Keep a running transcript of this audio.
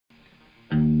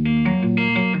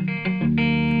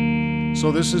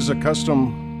So this is a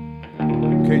custom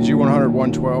KG100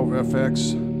 112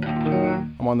 FX.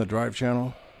 I'm on the drive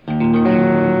channel.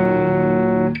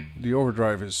 The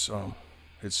overdrive is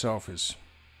itself is,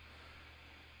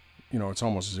 you know, it's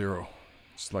almost zero.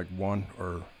 It's like 1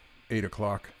 or 8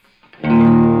 o'clock. It's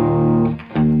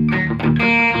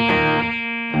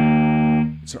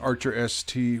an Archer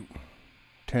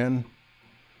ST10.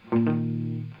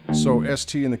 So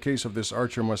ST in the case of this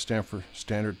Archer must stand for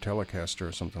Standard Telecaster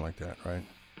or something like that, right?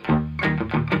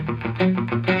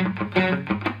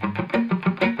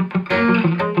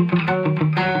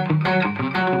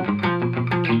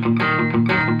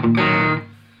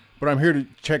 But I'm here to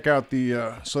check out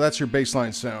the, so that's your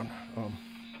bassline sound.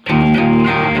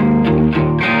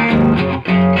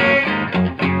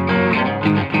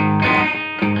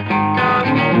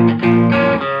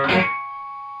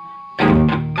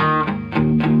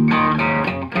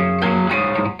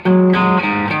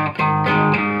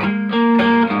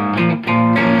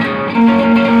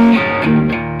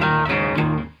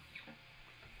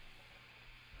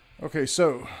 Okay,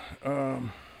 so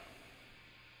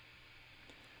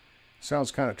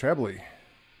sounds kind of trebly.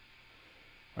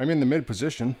 I'm in the mid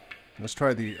position. Let's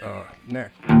try the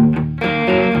neck.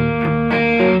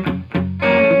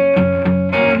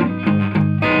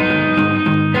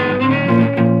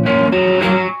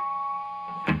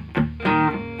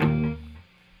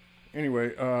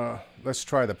 Anyway, let's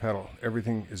try the pedal.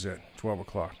 Everything is at 12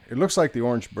 o'clock. It looks like the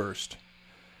Orange Burst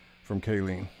from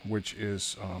Caline, which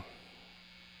is a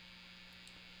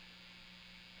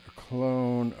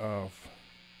clone of,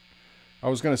 I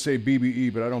was going to say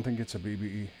BBE, but I don't think it's a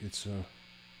BBE. It's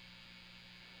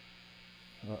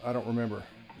I don't remember.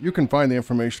 You can find the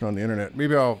information on the internet.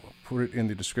 Maybe I'll put it in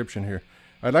the description here.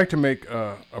 I'd like to make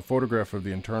a photograph of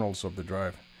the internals of the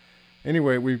drive.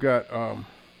 Anyway, we've got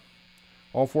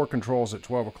all 4 controls at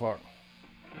 12 o'clock.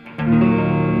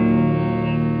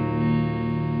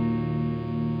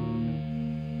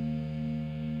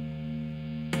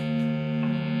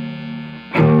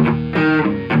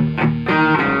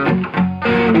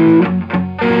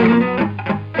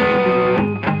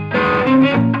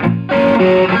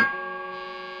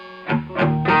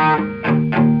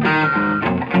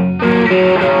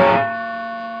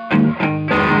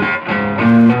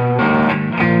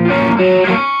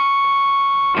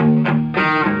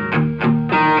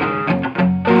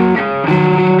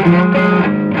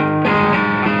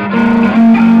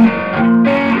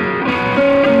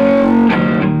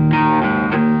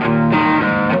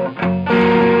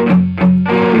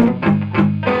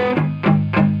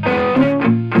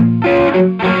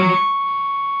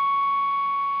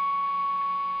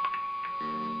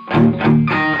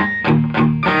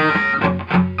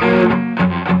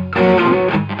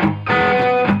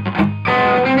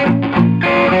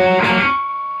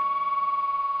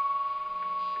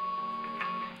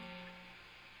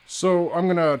 So I'm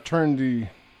going to turn the,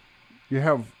 you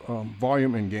have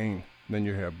volume and gain, then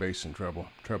you have bass and treble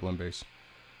and bass.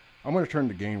 I'm going to turn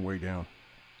the gain way down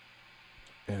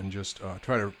and just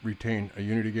try to retain a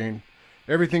unity gain.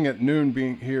 Everything at noon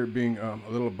being a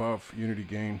little above unity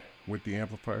gain with the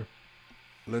amplifier.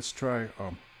 Let's try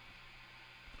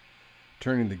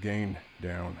turning the gain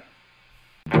down.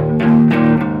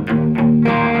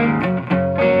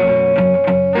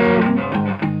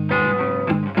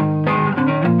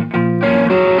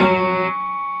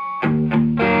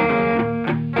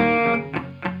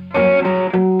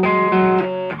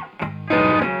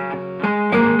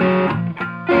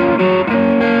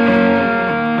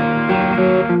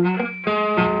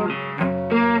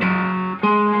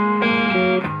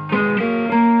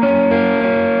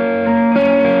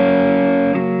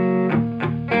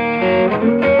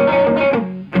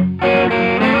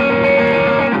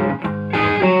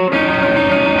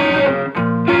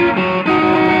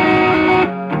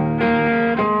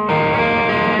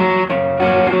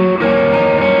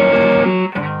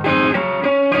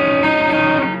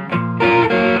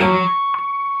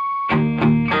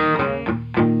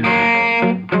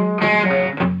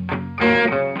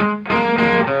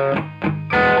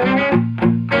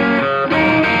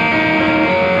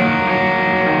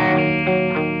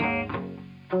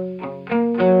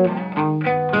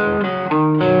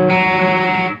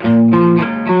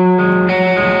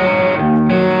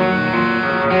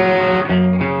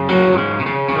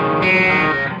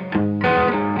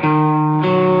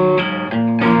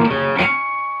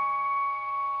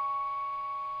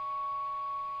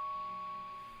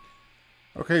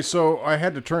 Okay, so I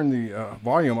had to turn the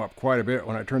volume up quite a bit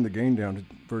when I turned the gain down to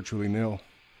virtually nil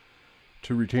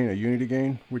to retain a unity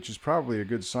gain, which is probably a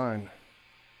good sign.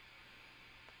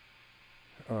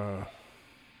 1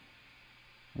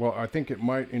 well, I think it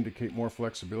might indicate more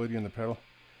flexibility in the pedal.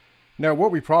 Now, what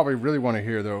we probably really want to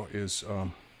hear, though, is,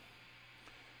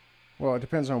 well, it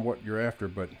depends on what you're after,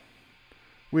 but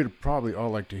we'd probably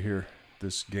all like to hear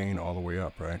this gain all the way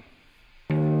up, right?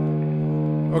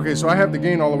 Okay, so I have the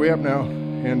gain all the way up now,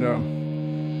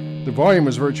 and the volume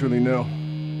is virtually nil.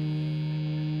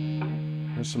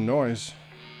 There's some noise.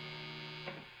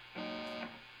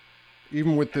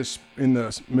 Even with this in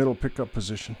the middle pickup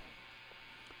position.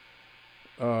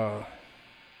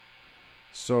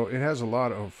 So it has a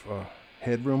lot of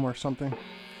headroom or something.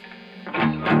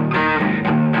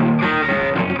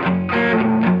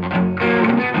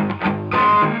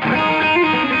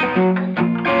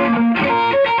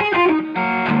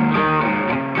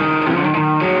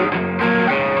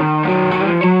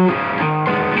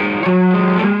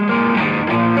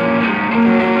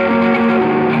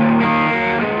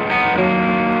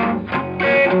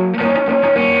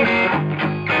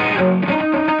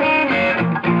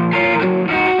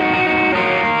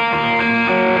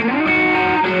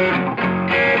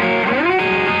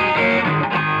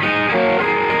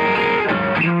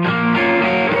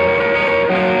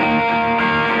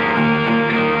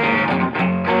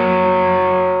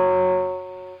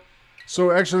 So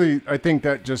actually, I think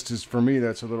that just is, for me,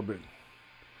 that's a little bit,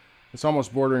 it's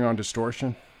almost bordering on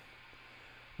distortion.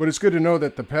 But it's good to know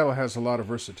that the pedal has a lot of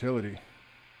versatility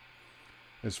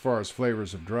as far as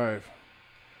flavors of drive.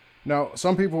 Now,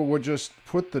 some people would just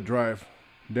put the drive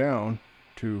down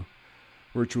to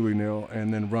virtually nil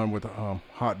and then run with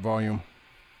hot volume.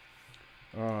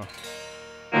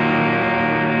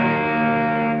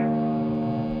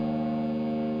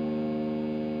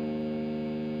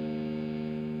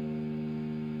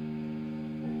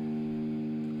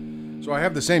 So I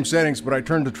have the same settings, but I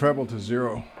turned the treble to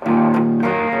 0.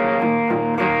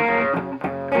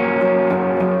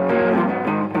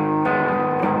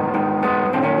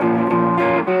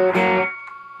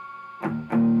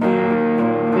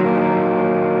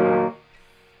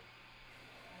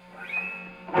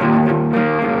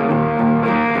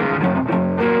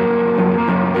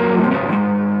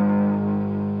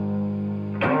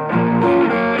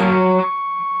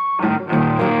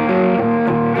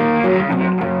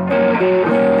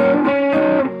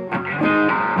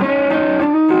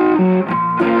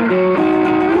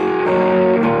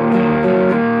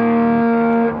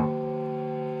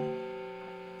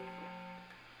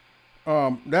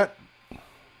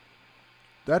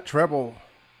 That treble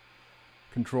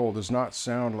control does not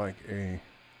sound like a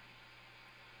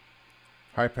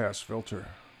high-pass filter.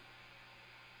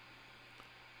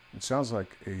 It sounds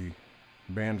like a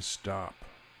band stop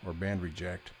or band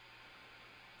reject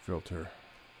filter.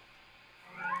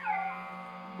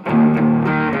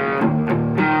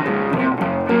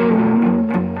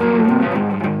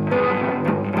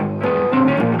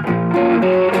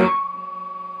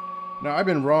 Now, I've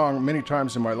been wrong many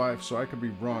times in my life, so I could be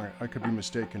wrong. I could be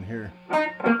mistaken here.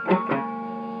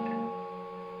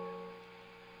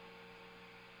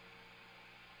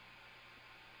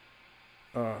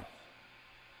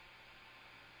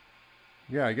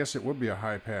 Yeah, I guess it would be a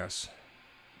high pass.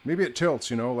 Maybe it tilts,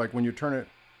 you know, like when you turn it.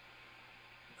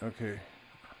 Okay.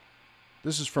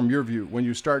 This is from your view. When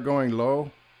you start going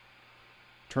low,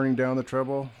 turning down the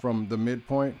treble from the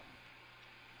midpoint,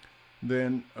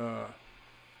 then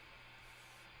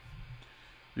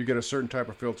you get a certain type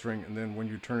of filtering, and then when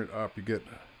you turn it up, you get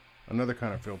another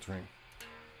kind of filtering.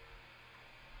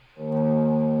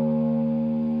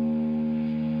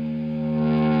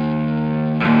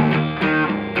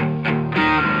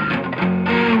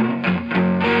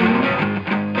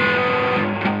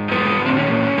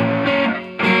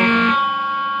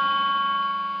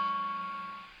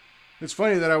 It's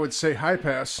funny that I would say high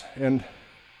pass, and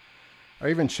I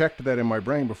even checked that in my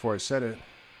brain before I said it.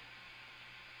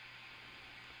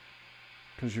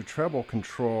 Because your treble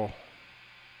control,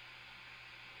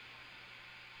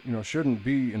 you know, shouldn't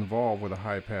be involved with a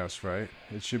high pass, right?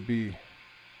 It should be,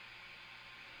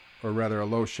 or rather a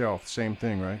low shelf, same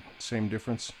thing, right? Same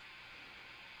difference.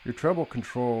 Your treble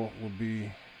control will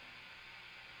be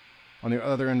on the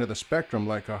other end of the spectrum,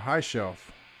 like a high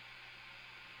shelf,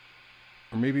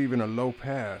 or maybe even a low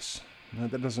pass. Now,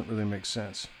 that doesn't really make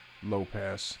sense. Low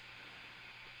pass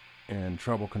and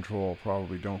treble control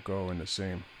probably don't go in the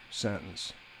same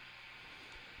sentence.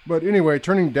 But anyway,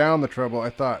 turning down the treble, I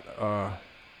thought,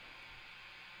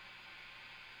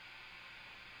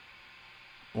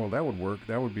 well, that would work.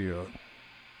 That would be a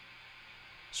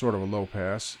sort of a low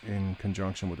pass in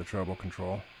conjunction with the treble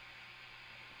control.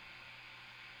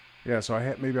 Yeah, so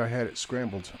maybe I had it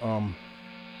scrambled.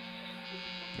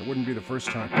 It wouldn't be the first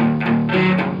time.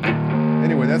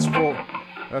 Anyway, that's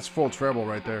full treble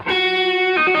right there.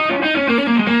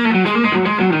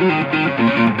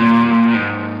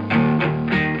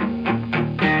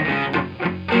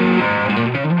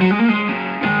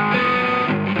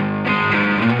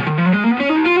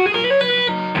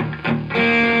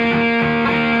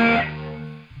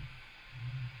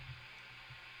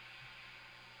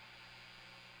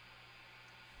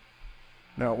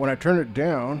 Now, when I turn it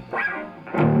down,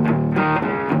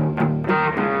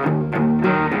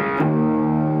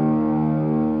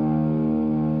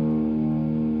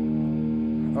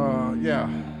 yeah,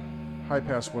 high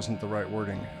pass wasn't the right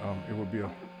wording. It would be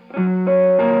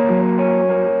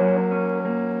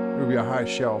a high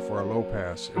shelf or a low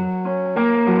pass.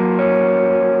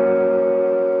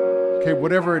 Okay,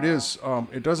 whatever it is,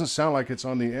 it doesn't sound like it's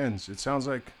on the ends. It sounds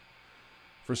like,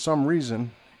 for some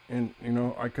reason, and you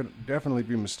know, I could definitely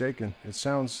be mistaken, it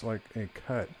sounds like a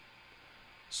cut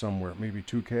somewhere, maybe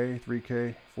 2K,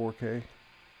 3K, 4K.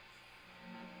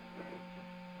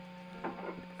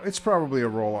 It's probably a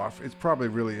roll-off. It probably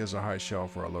really is a high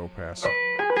shelf or a low pass.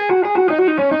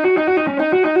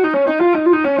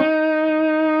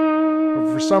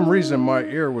 But for some reason, my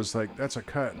ear was like, that's a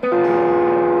cut.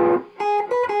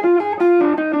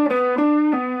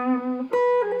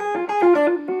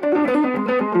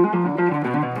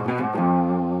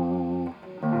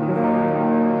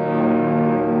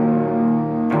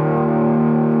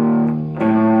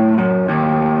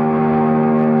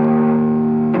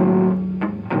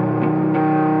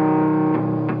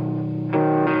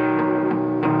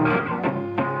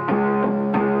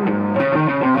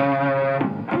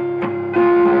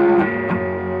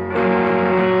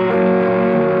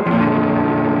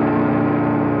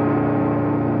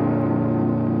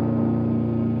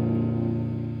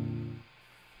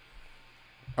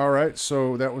 Alright,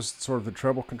 so that was sort of the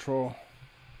treble control.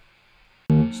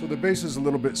 So the bass is a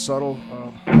little bit subtle.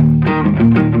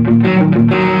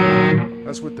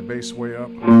 That's with the bass way up.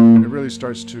 It really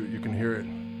starts to, you can hear it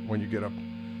when you get up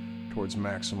towards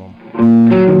maximum.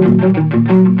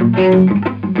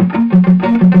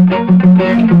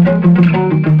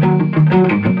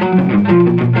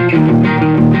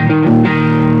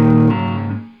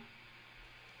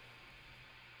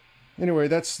 Anyway,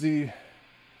 that's the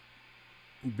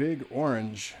Big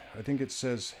Orange. I think it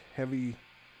says heavy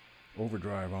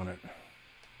overdrive on it.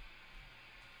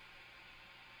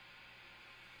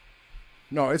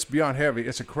 No, it's beyond heavy.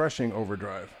 It's a crushing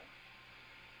overdrive.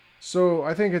 So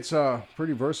I think it's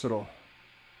pretty versatile.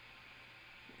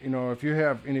 You know, if you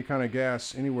have any kind of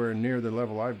gas anywhere near the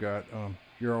level I've got,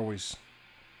 you're always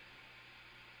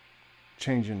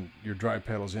changing your drive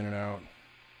pedals in and out.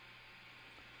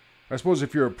 I suppose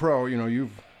if you're a pro, you know,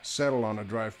 you've settled on a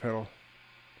drive pedal.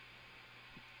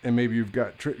 And maybe you've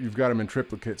got them in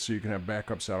triplicate so you can have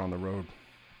backups out on the road.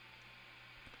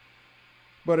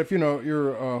 But if you know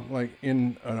you're like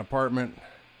in an apartment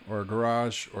or a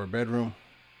garage or a bedroom,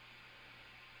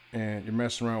 and you're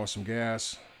messing around with some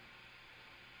gas,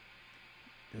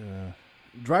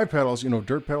 drive pedals, you know,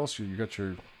 dirt pedals. You got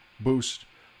your boost,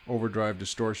 overdrive,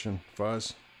 distortion,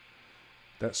 fuzz,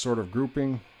 that sort of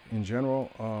grouping in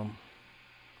general.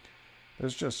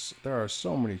 There are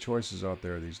so many choices out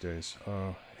there these days,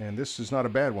 and this is not a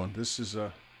bad one. This is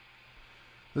a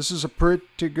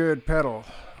pretty good pedal.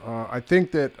 I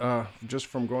think that just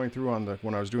from going through on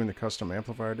when I was doing the custom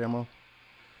amplifier demo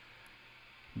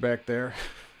back there,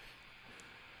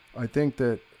 I think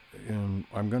that I'm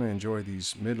going to enjoy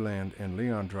these Midland and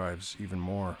Leon drives even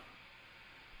more.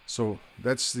 So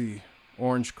that's the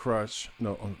Orange Crush.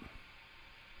 No.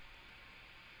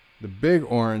 The Big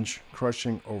Orange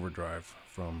Crushing Overdrive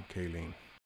from Caline.